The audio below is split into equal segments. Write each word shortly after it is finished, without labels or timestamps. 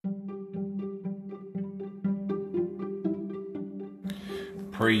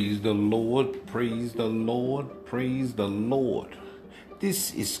Praise the Lord, praise the Lord, praise the Lord.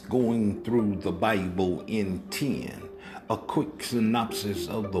 This is Going Through the Bible in 10, a quick synopsis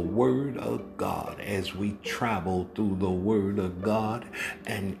of the Word of God as we travel through the Word of God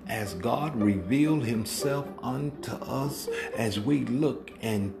and as God revealed Himself unto us as we look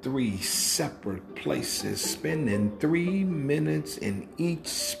in three separate places, spending 3 minutes in each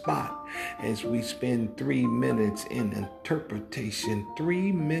spot as we spend 3 minutes in interpretation,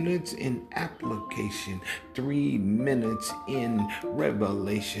 3 minutes in application, 3 minutes in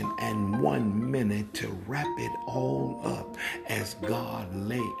revelation, and 1 minute to wrap it all up as God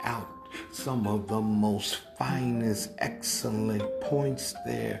lay out some of the most finest, excellent points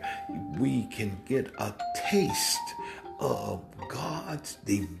there. We can get a taste of God's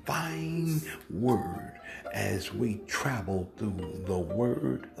divine word as we travel through the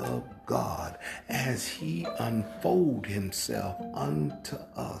word of God, as He unfold Himself unto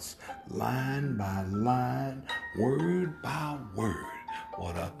us, line by line, word by word.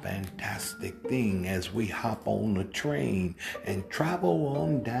 What a fantastic thing as we hop on the train and travel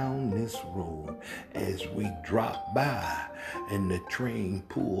on down this road, as we drop by and the train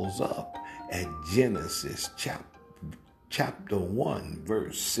pulls up at Genesis chapter 1,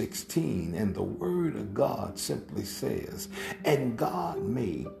 verse 16, and the word of God simply says, "And God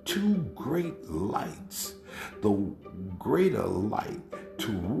made 2 great lights, the greater light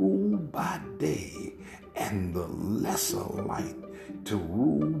to rule by day, and the lesser light to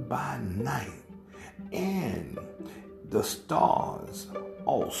rule by night, and the stars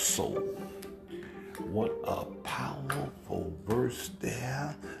also." What a powerful verse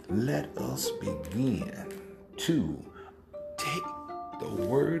there. Let us begin to take the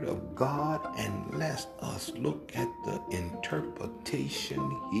word of God and let us look at the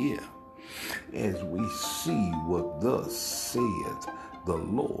interpretation here as we see what thus saith the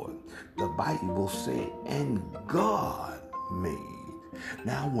Lord. The Bible said, "And God made."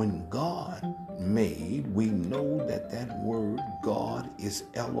 Now, when God made, we know that word God is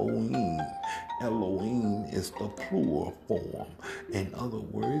Elohim. Elohim is the plural form. In other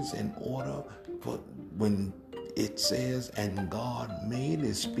words, in order for when it says, "And God made,"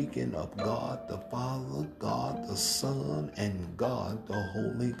 is speaking of God the Father, God the Son, and God the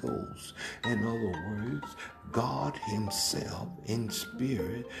Holy Ghost. In other words, God Himself in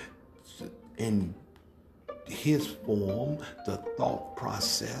spirit, in His form, the thought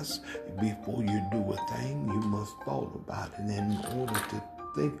process. Before you do a thing, you must thought about it. And in order to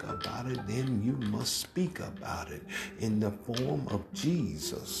think about it, then you must speak about it. In the form of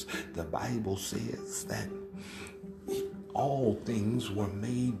Jesus, the Bible says that all things were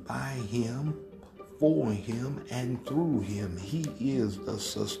made by Him, for Him, and through Him. He is the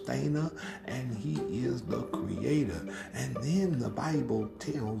sustainer and He is the creator. And then the Bible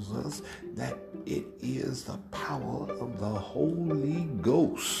tells us that it is the power of the Holy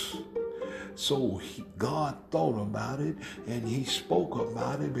Ghost. So God thought about it and He spoke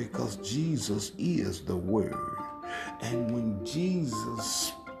about it because Jesus is the Word. And when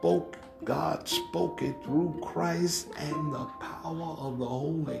Jesus spoke, God spoke it through Christ, and the power of the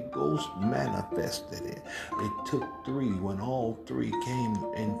Holy Ghost manifested it. It took 3. When all 3 came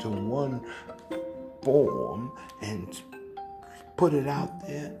into one form and put it out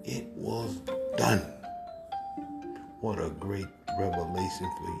there, it was done. What a great revelation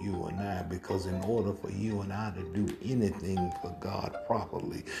for you and I, because in order for you and I to do anything for God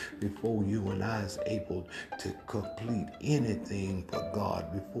properly, before you and I is able to complete anything for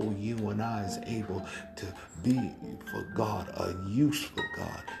God, before you and I is able to be for God, a use for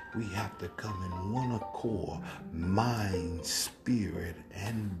God, we have to come in one accord, mind, spirit,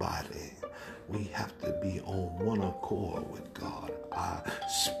 and body. We have to be on one accord with God. Our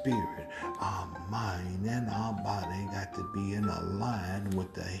spirit, our mind, and our body got to be in a line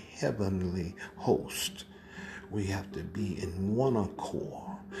with the heavenly host. We have to be in one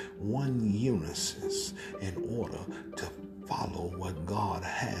accord, one unisys, in order to follow what God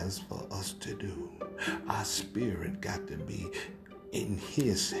has for us to do. Our spirit got to be in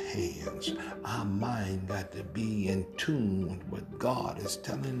His hands. Our mind got to be in tune with what God is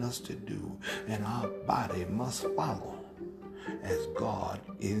telling us to do, and our body must follow as God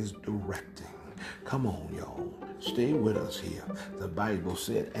is directing. Come on, y'all. Stay with us here. The Bible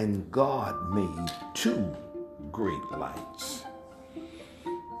said, "And God made 2 great lights."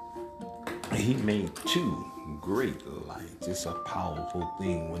 He made 2 great lights. It's a powerful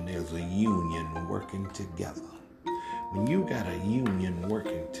thing when there's a union working together. When you got a union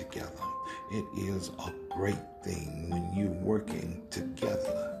working together, it is a great thing when you're working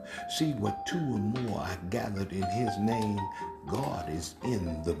together. See, where two or more are gathered in his name, God is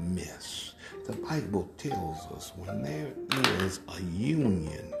in the midst. The Bible tells us when there is a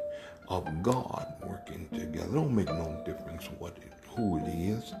union of God working together, it don't make no difference who it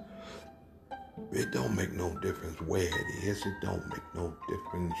is. It don't make no difference where it is. It don't make no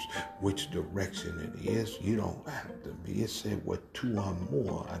difference which direction it is. You don't have to be. It said where two or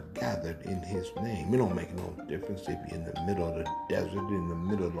more are gathered in his name. It don't make no difference if you're in the middle of the desert, in the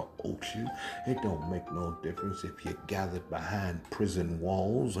middle of the ocean. It don't make no difference if you're gathered behind prison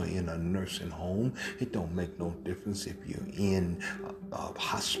walls or in a nursing home. It don't make no difference if you're in a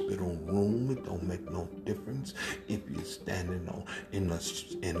hospital room. It don't make no difference if you're standing in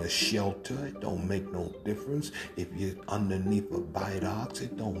a shelter. It don't make no difference if you're underneath a viaduct.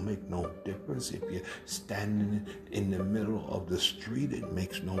 It don't make no difference if you're standing in the middle of the street. It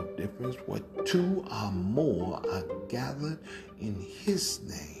makes no difference. What two or more are gathered in his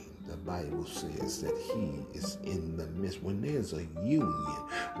name, the Bible says that he is in the midst. When there's a union,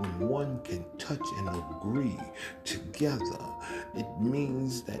 when one can touch and agree together, it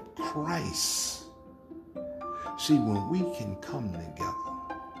means that Christ. See, when we can come together,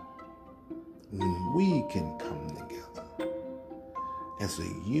 as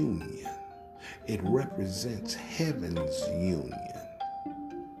a union, it represents heaven's union.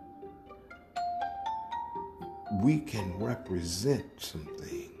 We can represent some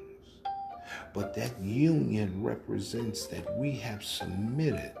things, but that union represents that we have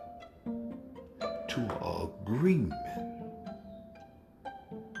submitted to an agreement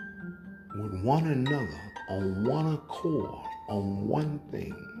with one another on one accord, on one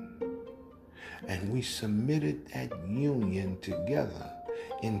thing. And we submitted that union together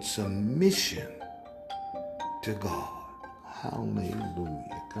in submission to God.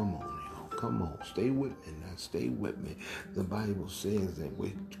 Hallelujah. Come on, y'all. Come on. Stay with me now. Stay with me. The Bible says that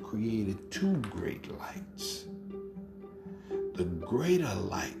we created two great lights. The greater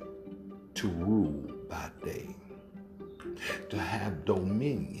light to rule by day, to have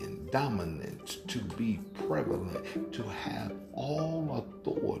dominion, dominance, to be prevalent, to have all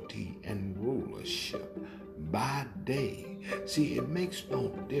authority and rulership by day. See, it makes no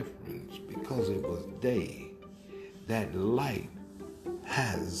difference because it was day. That light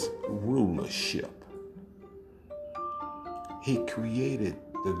has rulership. He created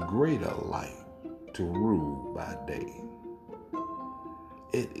the greater light to rule by day.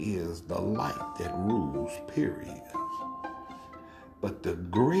 It is the light that rules, period. But the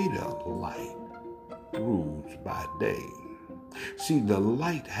greater light rules by day. See, the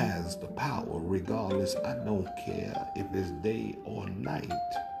light has the power regardless. I don't care if it's day or night.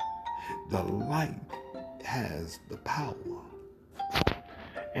 The light has the power.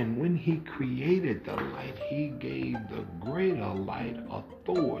 And when he created the light, he gave the greater light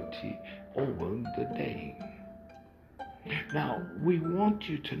authority over the day. Now, we want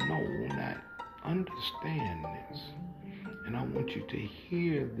you to know that, understand this. And I want you to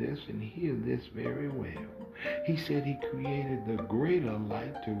hear this and hear this very well. He said he created the greater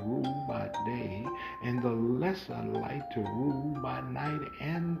light to rule by day and the lesser light to rule by night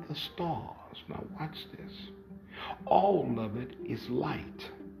and the stars. Now watch this. All of it is light.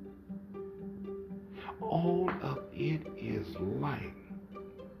 All of it is light.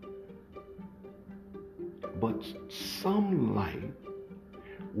 But some light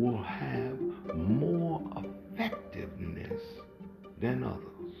will have more effectiveness than others.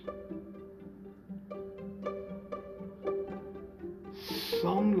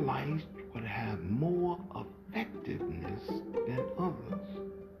 Some light would have more effectiveness than others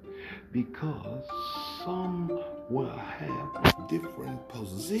because some will have different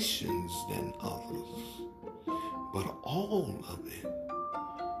positions than others. But all of it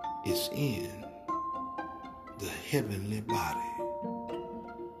is in the heavenly body.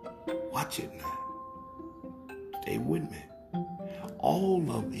 Watch it now. Stay with me.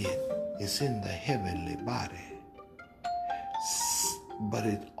 All of it is in the heavenly body. But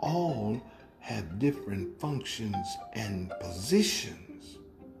it all have different functions and positions.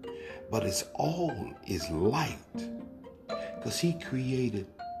 But it's all is light. Because he created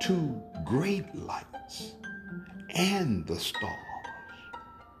two great lights and the stars.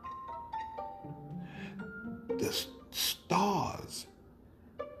 The stars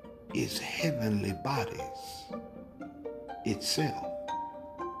is heavenly bodies itself.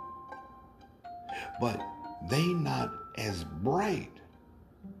 But they not as bright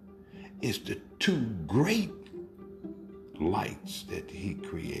as the two great lights that he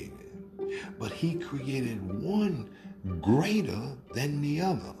created. But he created one greater than the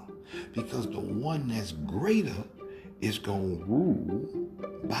other because the one that's greater is going to rule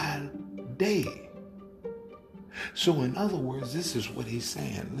by day. So in other words, this is what he's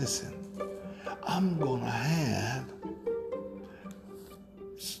saying. Listen, I'm going to have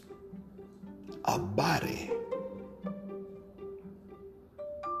a body.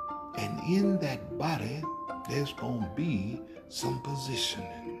 And in that body, there's going to be some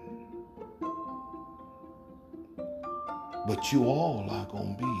positioning. But you all are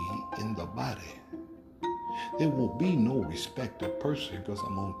going to be in the body. There will be no respect of person because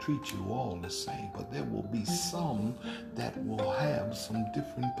I'm going to treat you all the same. But there will be some that will have some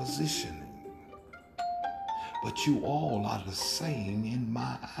different positioning. But you all are the same in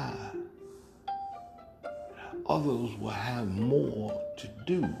my eye. Others will have more to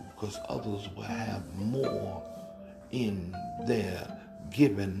do because others will have more in their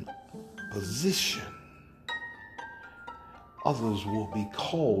given position. Others will be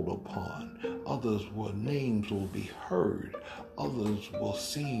called upon. Others will, names will be heard. Others will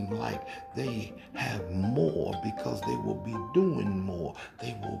seem like they have more because they will be doing more.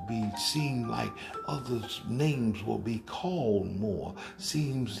 They will be seem like others' names will be called more.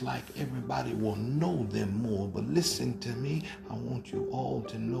 Seems like everybody will know them more. But listen to me. I want you all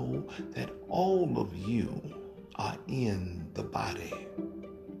to know that all of you are in the body.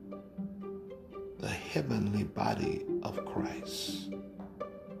 The heavenly body of Christ.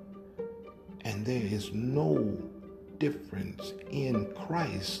 And there is no difference in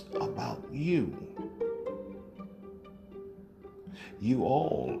Christ about you. You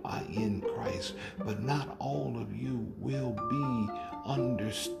all are in Christ, but not all of you will be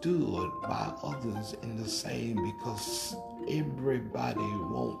understood by others in the same because everybody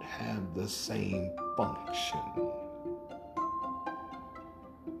won't have the same function.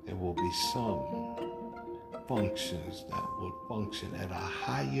 There will be some functions that will function at a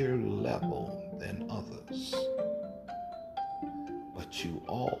higher level than others. But you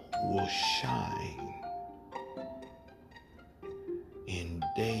all will shine in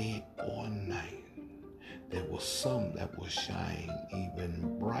day or night. There were some that will shine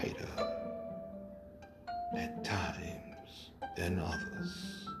even brighter at times than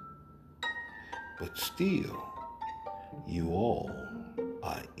others. But still, you all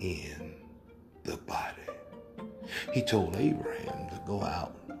are in the body. He told Abraham to go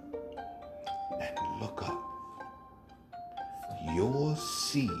out and look up. Your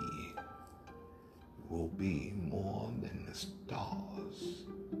seed will be more than the stars.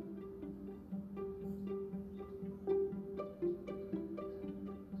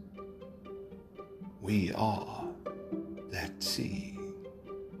 We are that seed.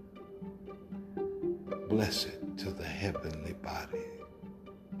 Blessed to the heavenly body.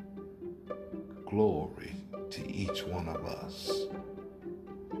 Glory to each one of us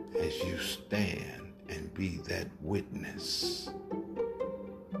as you stand and be that witness,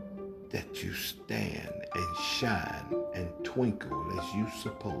 that you stand and shine and twinkle as you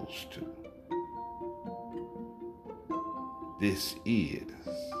supposed to. This is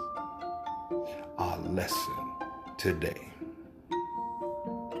our lesson today.